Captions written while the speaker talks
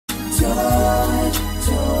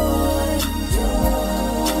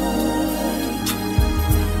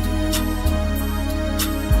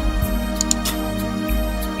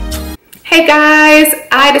Hey guys,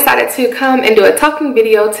 I decided to come and do a talking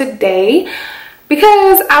video today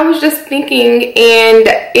because I was just thinking, and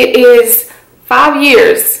it is 5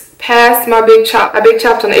 years past my big chop. I big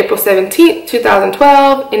chopped on April 17th,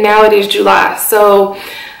 2012, and now it is July. So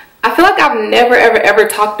I feel like I've never ever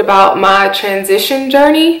talked about my transition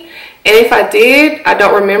journey, and if I did, I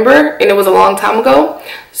don't remember, and it was a long time ago.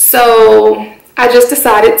 So I just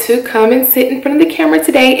decided to come and sit in front of the camera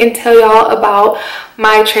today and tell y'all about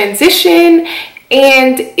my transition.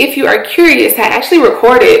 And if you are curious, I actually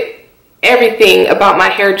recorded everything about my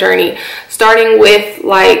hair journey, starting with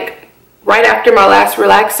like right after my last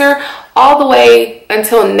relaxer all the way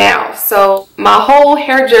until now. So my whole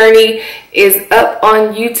hair journey is up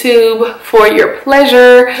on YouTube for your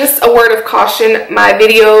pleasure. Just a word of caution, my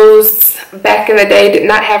videos back in the day did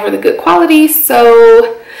not have really good quality,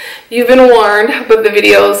 so you've been warned, but the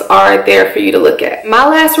videos are there for you to look at. My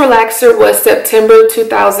last relaxer was September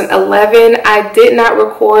 2011. I did not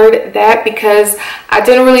record that because I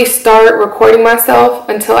didn't really start recording myself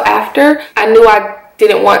until after. I knew I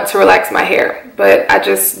didn't want to relax my hair, but I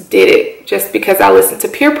just did it just because I listened to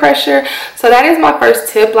peer pressure. So that is my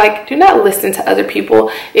first tip. Like, do not listen to other people.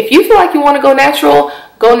 If you feel like you want to go natural,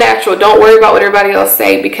 go natural. Don't worry about what everybody else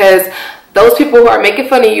say, because those people who are making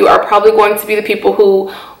fun of you are probably going to be the people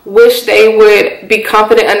who wish they would be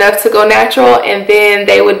confident enough to go natural, and then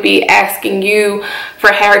they would be asking you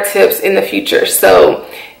for hair tips in the future. So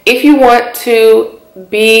if you want to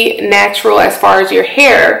be natural as far as your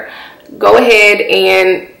hair, go ahead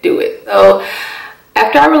and do it. So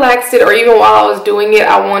after I relaxed it, or even while I was doing it,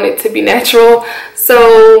 I wanted to be natural.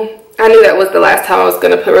 So I knew that was the last time I was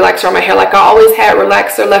going to put relaxer on my hair. Like, I always had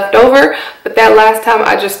relaxer left over, but that last time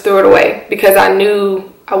I just threw it away because I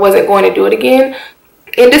knew I wasn't going to do it again.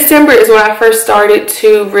 In December is when I first started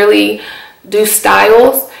to really do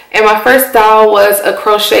styles, and my first style was a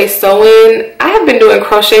crochet sew-in. I have been doing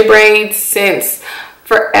crochet braids since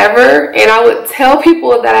forever, and I would tell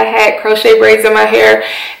people that I had crochet braids in my hair,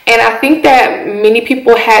 and I think that many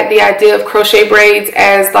people had the idea of crochet braids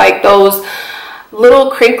as like those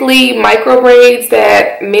little crinkly micro braids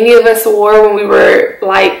that many of us wore when we were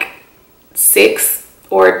like 6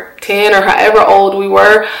 or 10 or however old we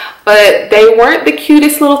were, but they weren't the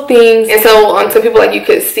cutest little things. And so on some people, like, you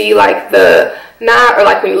could see like the knot, or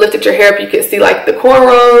like when you lifted your hair up you could see like the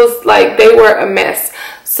cornrows. Like, they were a mess.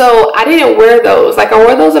 So I didn't wear those. Like, I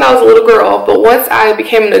wore those when I was a little girl, but once I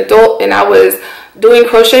became an adult and I was doing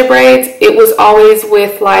crochet braids, it was always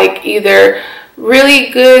with like either really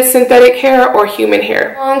good synthetic hair or human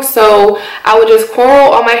hair. So I would just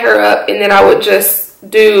curl all my hair up, and then I would just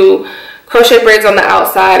do crochet braids on the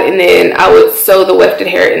outside, and then I would sew the wefted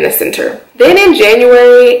hair in the center. Then in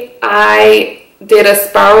January, I did a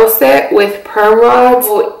spiral set with perm rods.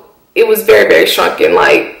 It was very shrunken,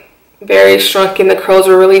 like very shrunken. The curls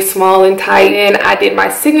were really small and tight, and I did my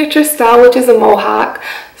signature style, which is a mohawk.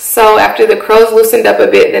 So after the curls loosened up a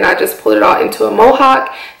bit, then I just pulled it all into a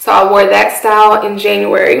mohawk. So I wore that style in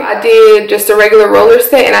January. I did just a regular roller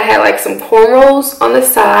set, and I had like some cornrows on the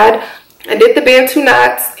side. I did the Bantu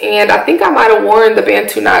knots, and I think I might have worn the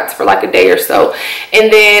Bantu knots for like a day or so.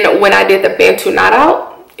 And then when I did the Bantu knot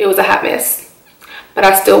out, it was a hot mess, but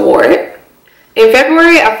I still wore it. In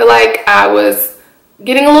February, I feel like I was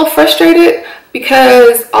getting a little frustrated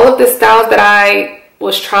because all of the styles that I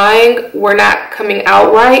was trying were not coming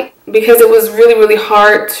out right, because it was really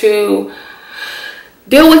hard to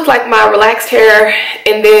deal with like my relaxed hair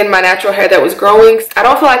and then my natural hair that was growing. I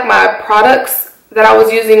don't feel like my products that I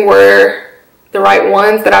was using were the right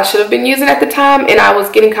ones that I should have been using at the time, and I was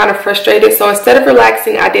getting kind of frustrated. So instead of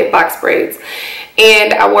relaxing, I did box braids,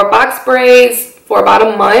 and I wore box braids for about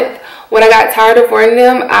a month. When I got tired of wearing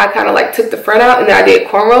them, I kind of like took the front out, and then I did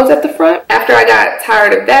cornrows at the front. After I got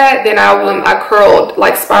tired of that, then I curled,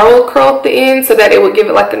 like spiral curl at the end, so that it would give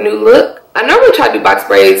it like a new look. I normally try to do box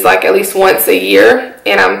braids like at least once a year,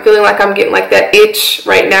 and I'm feeling like I'm getting like that itch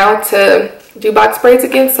right now to do box braids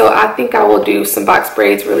again, so I think I will do some box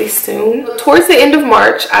braids really soon. Towards the end of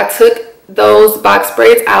March, I took those box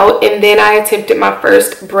braids out, and then I attempted my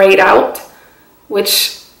first braid out,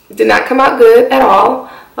 which did not come out good at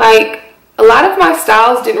all. Like, a lot of my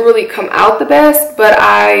styles didn't really come out the best, but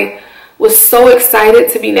I was so excited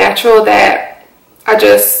to be natural that I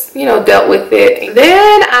just, you know, dealt with it.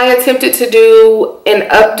 Then I attempted to do an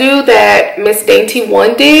updo that Miss Dainty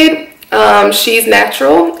One did. She's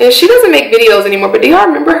natural, and she doesn't make videos anymore, but do y'all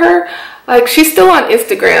remember her? Like, she's still on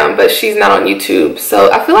Instagram, but she's not on YouTube.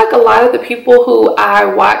 So I feel like a lot of the people who I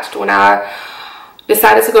watched when I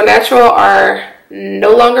decided to go natural are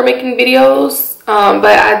no longer making videos.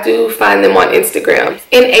 but I do find them on Instagram.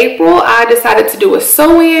 In April, I decided to do a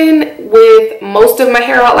sew-in with most of my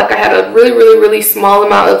hair out. Like I had a really small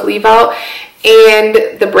amount of leave out,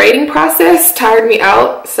 and the braiding process tired me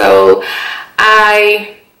out. So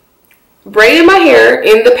I braided my hair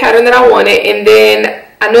in the pattern that I wanted, and then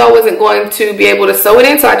I knew I wasn't going to be able to sew it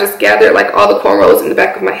in, so I just gathered like all the cornrows in the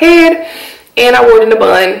back of my head, and I wore it in a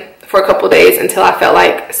bun for a couple days until I felt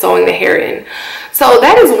like sewing the hair in. So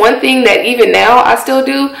that is one thing that even now I still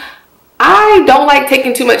do. I don't like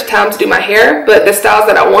taking too much time to do my hair, but the styles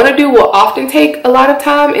that I want to do will often take a lot of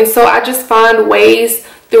time, and so I just find ways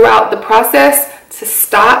throughout the process to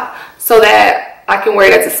stop so that I can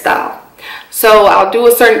wear it as a style. So I'll do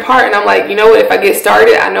a certain part and I'm like, you know what, if I get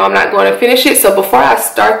started, I know I'm not going to finish it. So before I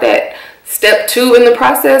start that step 2 in the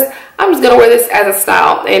process, I'm just going to wear this as a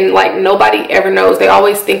style. And like nobody ever knows. They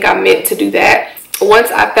always think I meant to do that.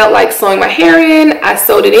 Once I felt like sewing my hair in, I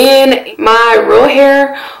sewed it in. My real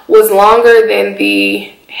hair was longer than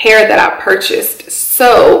the hair that I purchased.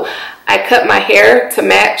 So I cut my hair to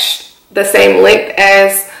match the same length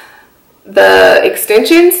as the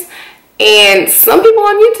extensions. And some people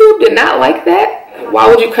on YouTube did not like that. Why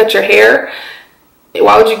would you cut your hair?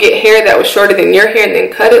 Why would you get hair that was shorter than your hair and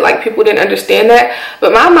then cut it? Like, people didn't understand that.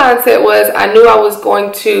 But my mindset was, I knew I was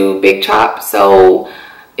going to big chop, so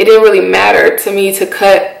it didn't really matter to me to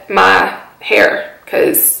cut my hair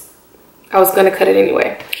because I was going to cut it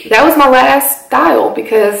anyway. That was my last style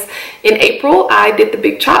because in April I did the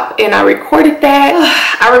big chop and I recorded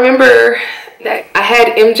that. I remember that I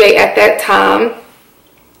had MJ at that time,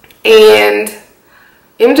 and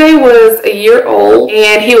MJ was a year old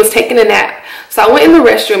and he was taking a nap. So I went in the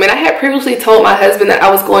restroom, and I had previously told my husband that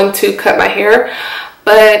I was going to cut my hair,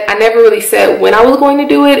 but I never really said when I was going to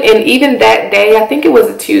do it. And even that day, I think it was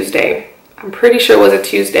a Tuesday. I'm pretty sure it was a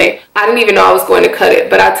Tuesday. I didn't even know I was going to cut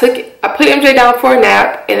it, but I put MJ down for a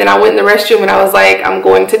nap, and then I went in the restroom and I was like, I'm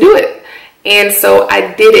going to do it. And so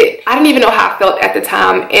I did it. I didn't even know how I felt at the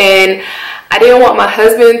time, and I didn't want my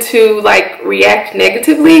husband to like react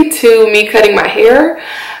negatively to me cutting my hair.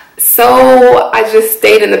 So I just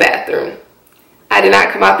stayed in the bathroom. I did not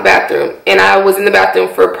come out the bathroom, and I was in the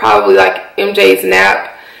bathroom for probably like MJ's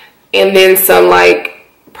nap and then some, like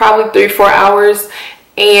probably 3-4 hours.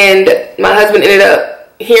 And my husband ended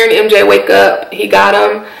up hearing MJ wake up. He got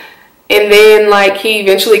him, and then like he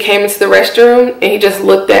eventually came into the restroom and he just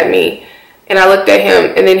looked at me, and I looked at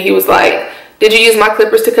him, and then he was like, did you use my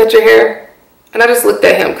clippers to cut your hair? And I just looked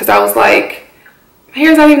at him because I was like, my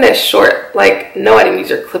hair's not even that short. Like, no, I didn't use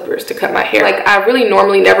your clippers to cut my hair. Like, I really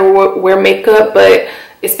normally never wear makeup, but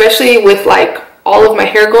especially with like all of my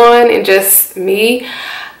hair gone and just me,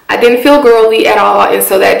 I didn't feel girly at all. And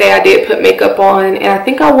so that day I did put makeup on, and I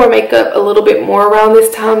think I wore makeup a little bit more around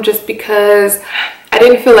this time just because I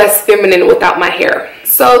didn't feel as feminine without my hair.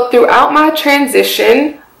 So throughout my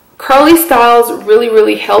transition, curly styles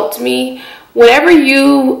really helped me. Whenever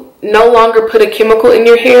you no longer put a chemical in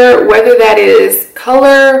your hair, whether that is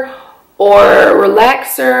color or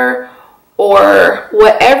relaxer or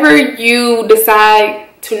whatever you decide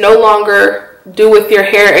to no longer do with your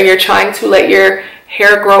hair, and you're trying to let your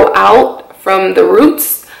hair grow out from the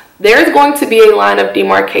roots, there's going to be a line of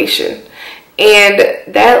demarcation.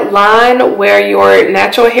 And that line where your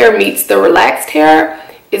natural hair meets the relaxed hair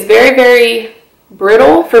is very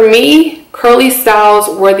brittle. For me, curly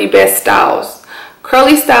styles were the best styles.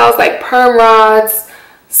 Curly styles like perm rods,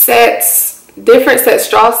 sets, different sets,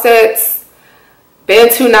 straw sets,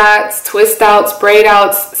 bantu knots, twist outs, braid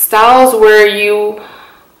outs, styles where you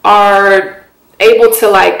are able to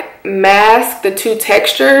like mask the two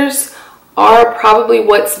textures are probably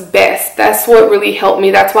what's best. That's what really helped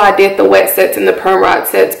me. That's why I did the wet sets and the perm rod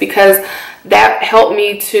sets, because that helped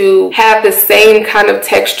me to have the same kind of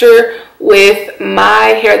texture with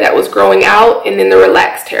my hair that was growing out and then the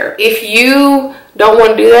relaxed hair. If you don't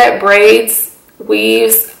want to do that, braids,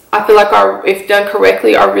 weaves, I feel like if done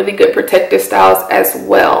correctly, are really good protective styles as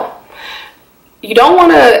well. You don't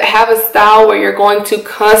want to have a style where you're going to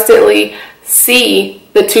constantly see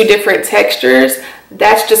the two different textures.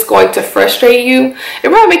 That's just going to frustrate you.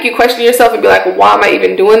 It might make you question yourself and be like, why am I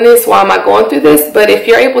even doing this? Why am I going through this? But if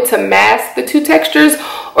you're able to mask the two textures,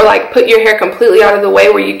 or like put your hair completely out of the way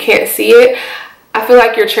where you can't see it, I feel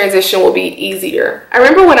like your transition will be easier. I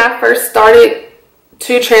remember when I first started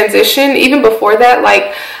to transition, even before that,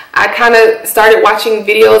 like I kind of started watching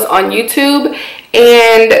videos on YouTube,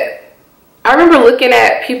 and I remember looking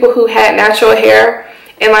at people who had natural hair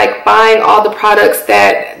and like buying all the products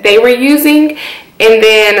that they were using and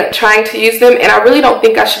then trying to use them, and I really don't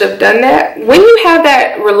think I should have done that. When you have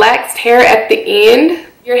that relaxed hair at the end,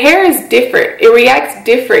 Your hair is different. It reacts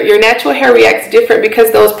different. Your natural hair reacts different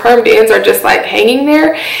because those permed ends are just like hanging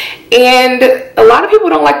there. And a lot of people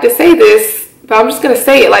don't like to say this, but I'm just gonna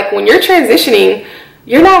say it. Like, when you're transitioning,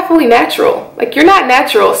 you're not fully natural. Like, you're not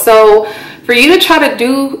natural. So for you to try to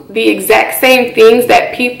do the exact same things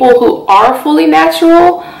that people who are fully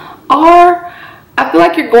natural are, I feel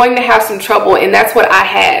like you're going to have some trouble. And that's what I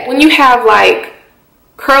had. When you have like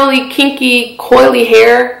curly, kinky, coily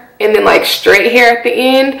hair and then like straight hair at the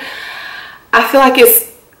end, I feel like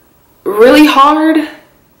it's really hard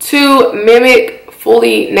to mimic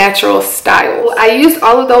fully natural styles. I used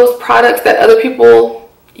all of those products that other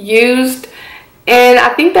people used, and I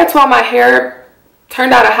think that's why my hair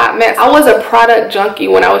turned out a hot mess. I was a product junkie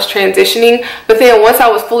when I was transitioning, but then once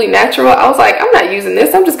I was fully natural, I was like, I'm not using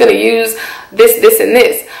this. I'm just gonna use this, this, and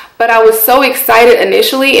this. But I was so excited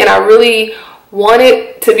initially, and I really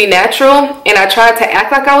wanted to be natural, and I tried to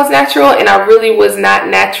act like I was natural, and I really was not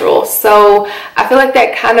natural. So I feel like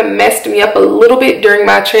that kind of messed me up a little bit during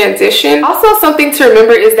my transition. Also, something to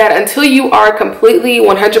remember is that until you are completely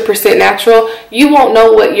 100% natural, you won't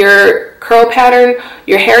know what your curl pattern,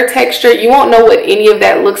 your hair texture, you won't know what any of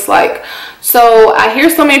that looks like. So I hear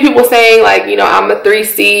so many people saying, like, you know, I'm a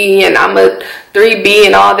 3C and I'm a 3B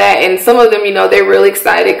and all that, and some of them, you know, they're really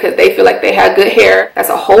excited because they feel like they have good hair. That's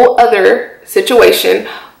a whole other situation,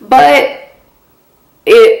 but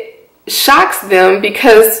it shocks them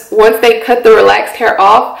because once they cut the relaxed hair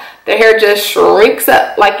off, their hair just shrinks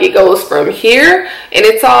up. Like, it goes from here and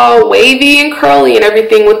it's all wavy and curly and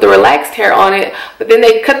everything with the relaxed hair on it, but then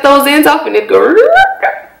they cut those ends off and it goes,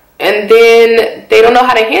 and then they don't know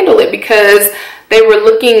how to handle it because they were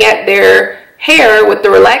looking at their hair with the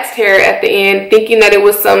relaxed hair at the end thinking that it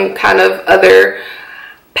was some kind of other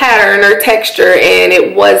pattern or texture, and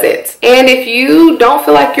it wasn't. And if you don't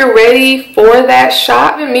feel like you're ready for that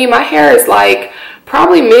shot, and me, my hair is like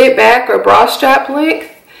probably mid-back or bra strap length,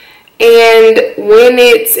 and when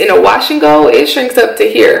it's in a wash and go, it shrinks up to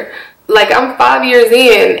here. Like, I'm 5 years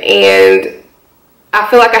in and I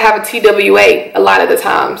feel like I have a TWA a lot of the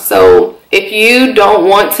time. So if you don't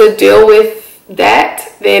want to deal with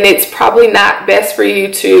that, then it's probably not best for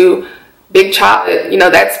you to big chop. You know,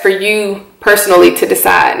 that's for you personally to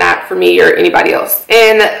decide, not for me or anybody else.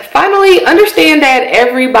 And finally, understand that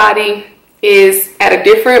everybody is at a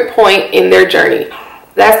different point in their journey.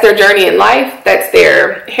 That's their journey in life. That's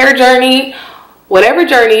their hair journey. Whatever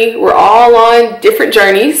journey, we're all on different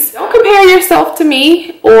journeys. Don't compare yourself to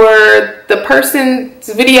me or the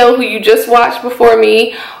person's video who you just watched before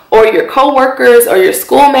me, or your co-workers or your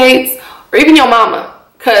schoolmates, or even your mama,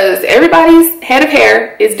 because everybody's head of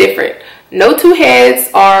hair is different. No two heads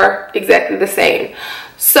are exactly the same.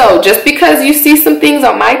 So just because you see some things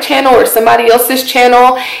on my channel or somebody else's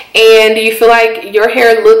channel and you feel like your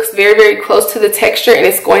hair looks very, very close to the texture and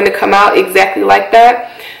it's going to come out exactly like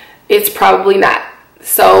that, it's probably not.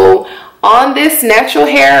 So on this natural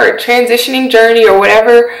hair or transitioning journey or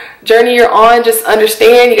whatever journey you're on, just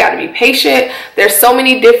understand you got to be patient. There's so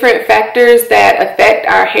many different factors that affect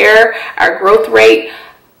our hair, our growth rate,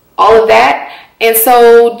 all of that. And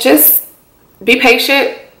so just be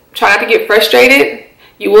patient. Try not to get frustrated.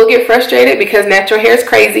 You will get frustrated because natural hair is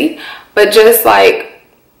crazy, but just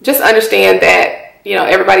understand that, you know,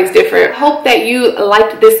 everybody's different. I hope that you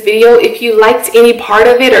liked this video. If you liked any part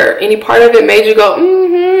of it or any part of it made you go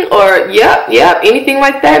or yep, anything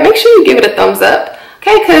like that, make sure you give it a thumbs up,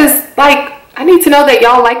 okay? Because like, I need to know that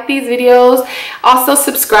y'all like these videos. Also,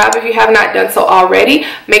 subscribe if you have not done so already.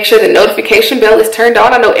 Make sure the notification bell is turned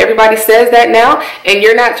on. I know everybody says that now and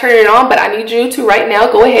you're not turning it on, but I need you to right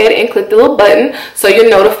now go ahead and click the little button so you're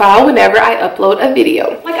notified whenever I upload a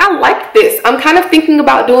video. Like, I like this. I'm kind of thinking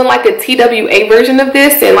about doing like a TWA version of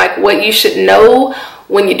this and like what you should know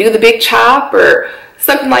when you do the big chop or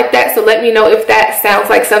something like that. So let me know if that sounds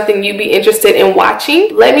like something you'd be interested in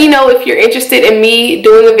watching. Let me know if you're interested in me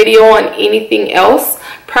doing a video on anything else.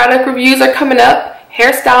 Product reviews are coming up,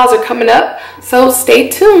 hairstyles are coming up, so stay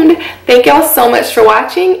tuned. Thank y'all so much for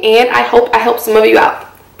watching, and I hope I helped some of you out.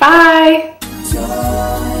 Bye.